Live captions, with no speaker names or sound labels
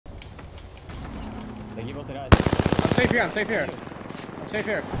They give both the dice. I'm safe here, I'm safe here. I'm safe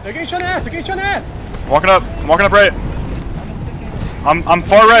here. They're getting shot in the ass, they're getting shot in the ass! I'm walking up right. I'm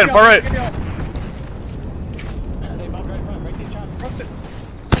far right, I'm far right. They bob right in front, break these traps.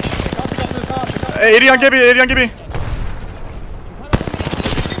 Hey, 80 on Gibby, 80 on Gibby.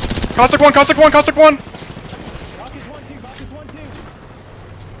 Caustic one. Rock is 1-2, Rock is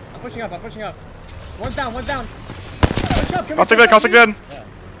 1-2. I'm pushing up. One's down. Push up, Caustic dead. Yeah.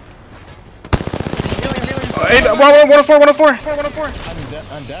 Hey, 104.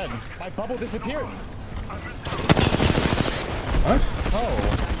 I'm dead. My bubble disappeared. What?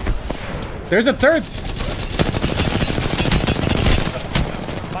 Oh. There's a third.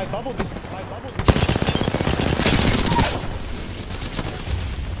 My bubble disappeared.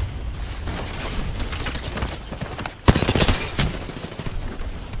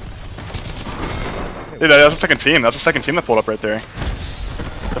 Dude, that's the second team. That's the second team that pulled up right there.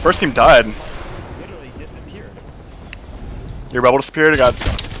 The first team died. Literally disappeared. Your bubble disappeared. Oh,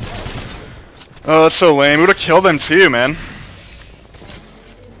 that's so lame. We would have killed them too, man.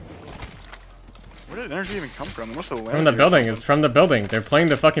 Where did energy even come from? It must have landed From the building. It's from the building. They're playing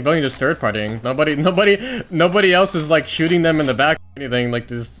the fucking building, just third partying. Nobody else is like shooting them in the back or anything like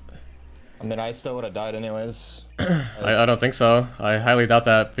this. I mean, I still would have died anyways. I don't think so. I highly doubt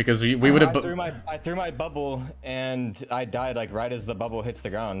that because we would have. I threw my bubble and I died like right as the bubble hits the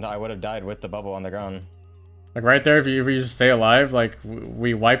ground. I would have died with the bubble on the ground. Like right there, if you just stay alive, like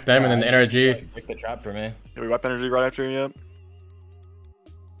we wipe them and then NRG. Like, pick the trap for me. Yeah, we wipe energy right after you. Yep.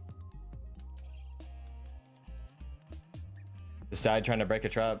 Just died trying to break a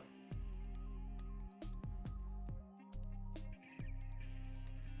trap.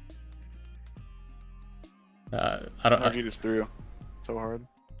 I don't. Energy just threw so hard.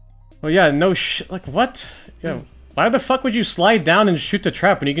 Well, yeah, no like what? Yeah, why the fuck would you slide down and shoot the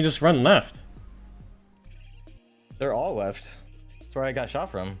trap when you can just run left? They're all left. That's where I got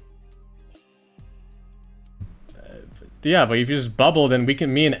shot from. Yeah, but if you just bubble, then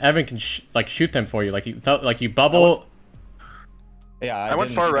me and Evan can like shoot them for you. Like you bubble. Yeah, I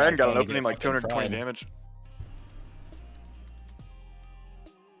went far right and got an opening like 220 damage.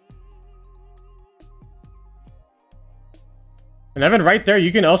 And Evan, right there,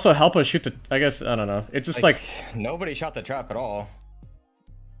 you can also help us shoot the. I guess I don't know. It's just like nobody shot the trap at all.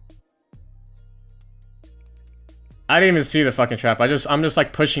 I didn't even see the fucking trap. I'm just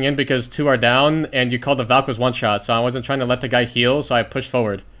like pushing in because 2 are down, and you called the Valk was 1 shot, so I wasn't trying to let the guy heal, so I pushed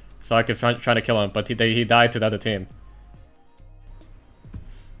forward, so I could try to kill him, but he died to the other team.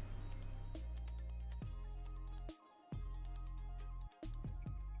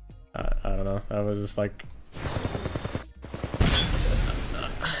 I don't know. I was just like.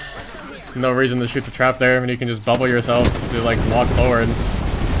 There's no reason to shoot the trap there when you can just bubble yourself to like walk forward.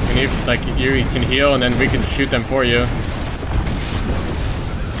 And if like you can heal and then we can shoot them for you.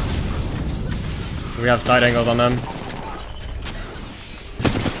 We have side angles on them.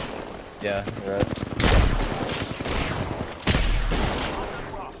 Yeah, you're right.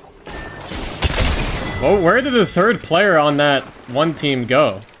 Well, where did the third player on that one team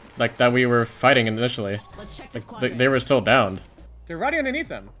go? Like that we were fighting initially. Like they were still downed. They're right underneath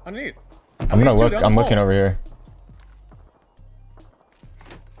them. Underneath. I'm gonna look. I'm looking over here.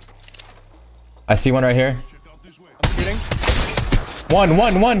 I see one right here. I'm shooting. One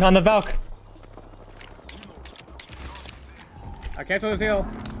on the Valk. I cancel the heal.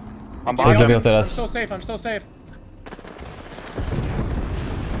 I'm behind them. I'm still safe. I'm still safe.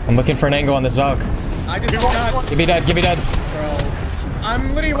 I'm looking for an angle on this Valk. I just got. Give me dead. Bro,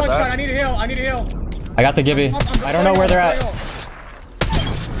 I'm literally 1 shot. I need a heal. I got the Gibby. I don't know where they're at.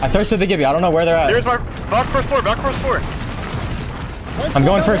 I thirsted the Gibby. I don't know where they're at. Here's my back first floor. I'm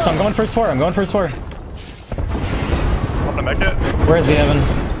going first floor. I'm gonna make it. Where is he, Evan?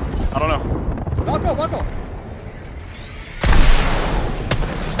 I don't know. Walk.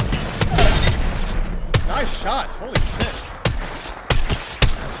 Nice shots. Holy shit.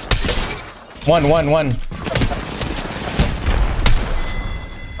 One.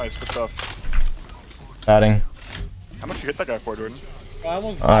 Nice, good stuff. Batting. How much you hit that guy for, Jordan?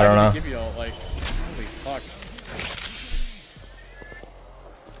 Well, I don't know. Give you all, like, holy fuck.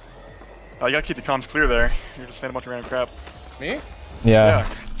 Oh, you gotta keep the comms clear there. You're just saying a bunch of random crap. Me? Yeah.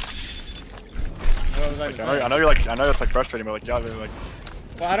 What was I know you're like, I know it's like frustrating, but like, yeah, they're like.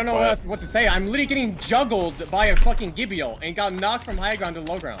 Well, I don't know what to say. I'm literally getting juggled by a fucking Gibiel and got knocked from high ground to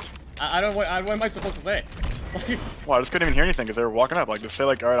low ground. I don't know what am I supposed to say? Well, I just couldn't even hear anything because they were walking up. Like, just say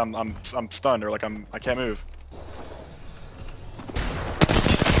like, all right, I'm stunned, or like I can't move.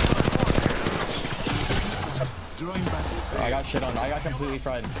 I got shit on. I got completely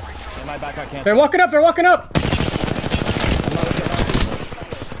fried. In my back, I can't. They're walking up. They're walking up.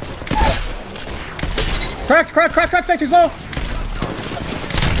 Cracked. Thanks, he's low.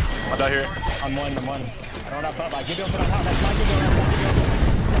 I'm down here. I'm one. I don't have pop. I give you a put on top. That's my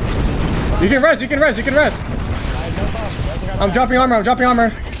You can rest. I have no pop. I'm dropping armor.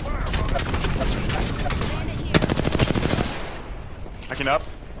 Backing up.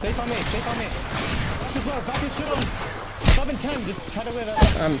 Safe on me. Back his shit on. 7-10. Just try to live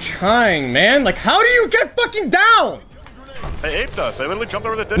it. I'm trying, man. Like, how do you get fucking down? They aped us. They literally jumped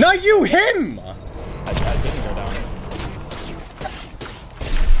over the ditch. Not you, him. I didn't go down.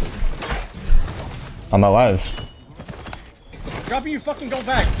 I'm alive. Dropping you fucking gold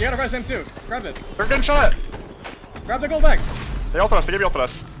back. You gotta res him too. Grab this. They're getting shot at. Grab the gold back. They ulted us. They gave me ulted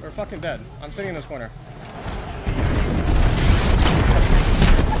us. We're fucking dead. I'm sitting in this corner.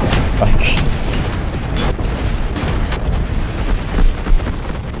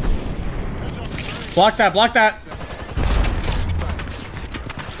 Block that.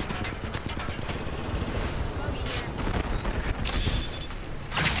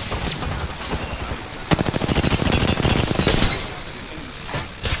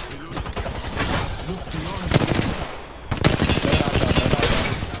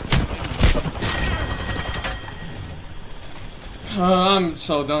 I'm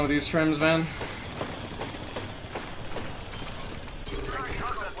so done with these scrims, man.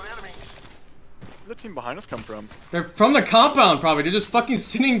 Where'd the team behind us come from? They're from the compound, probably. They're just fucking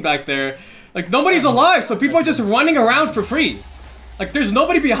sitting back there. Like, nobody's alive, so people are just running around for free. Like, there's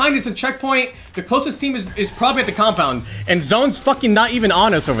nobody behind us in checkpoint. The closest team is probably at the compound. And Zone's fucking not even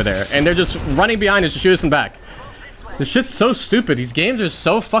on us over there. And they're just running behind us to shoot us in the back. It's just so stupid. These games are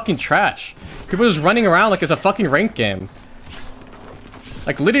so fucking trash. People are just running around like it's a fucking ranked game.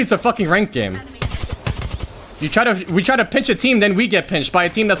 Like, literally, it's a fucking ranked game. We try to pinch a team, then we get pinched by a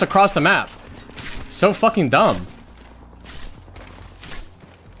team that's across the map. So fucking dumb.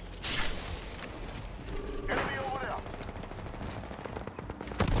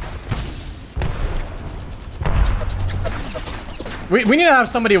 We need to have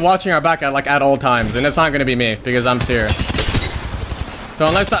somebody watching our back at all times, and it's not gonna be me because I'm here. So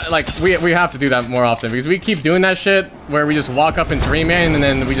unless we have to do that more often because we keep doing that shit where we just walk up in 3-man and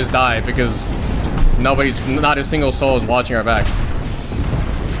then we just die because not a single soul is watching our back.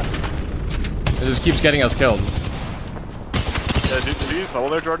 It just keeps getting us killed. Yeah, did you use bubble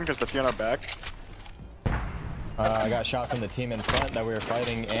there, Jordan? Because the team on our back. I got shot from the team in front that we were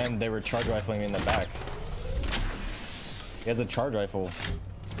fighting, and they were charge rifling me in the back. He has a charge rifle.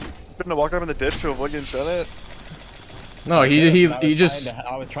 Couldn't have walked up in the ditch to avoid getting shot at. No, he just.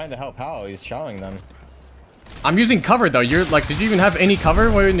 I was trying to help Hal. He's chowing them. I'm using cover though. You're like, did you even have any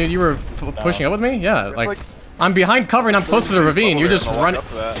cover when you were pushing up with me? Yeah, like I'm behind cover and I'm close to the ravine. You're just running.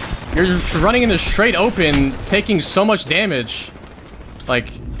 You're just running into straight open, taking so much damage.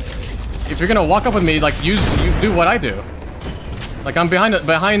 Like, if you're gonna walk up with me, like you do what I do. Like I'm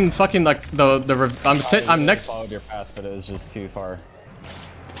behind fucking like I'm next. Followed your path, but it was just too far.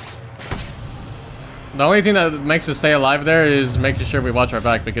 The only thing that makes us stay alive there is making sure we watch our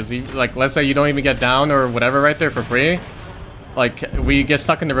back because like let's say you don't even get down or whatever right there for free, like we get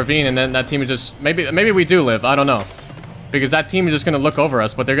stuck in the ravine and then that team is just maybe we do live, I don't know, because that team is just gonna look over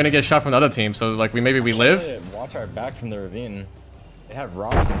us, but they're gonna get shot from the other team, so like maybe we live. Watch our back from the ravine. They have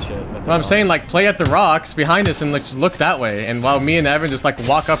rocks and shit. Well, I'm saying like play at the rocks behind us and like just look that way, and while me and Evan just like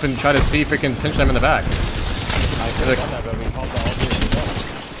walk up and try to see if we can pinch them in the back. I could have done that, but we called the all three.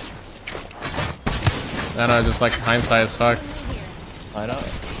 I don't know, just like hindsight as fuck. I know.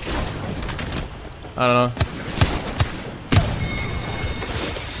 I don't know.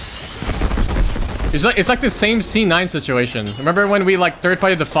 It's like the same C9 situation. Remember when we like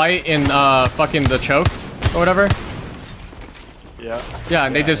third-partied the fight in fucking the choke or whatever? Yeah. Yeah,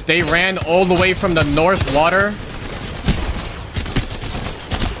 and they ran all the way from the north water.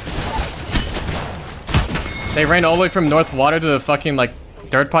 They ran all the way from north water to the fucking like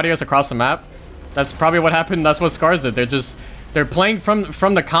third-party us across the map. That's probably what happened. That's what Scars did. They're playing from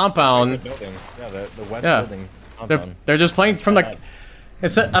the compound. The building. Yeah, the west building. They're just playing from like. I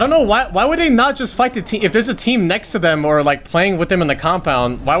don't know why would they not just fight the team if there's a team next to them or like playing with them in the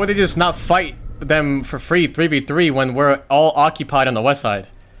compound? Why would they just not fight them for free 3v3 when we're all occupied on the west side?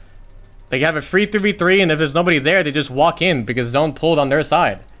 They have a free 3v3 and if there's nobody there, they just walk in because Zone pulled on their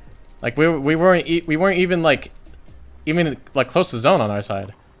side. Like we weren't even like close to Zone on our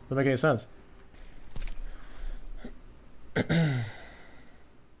side. Doesn't make any sense.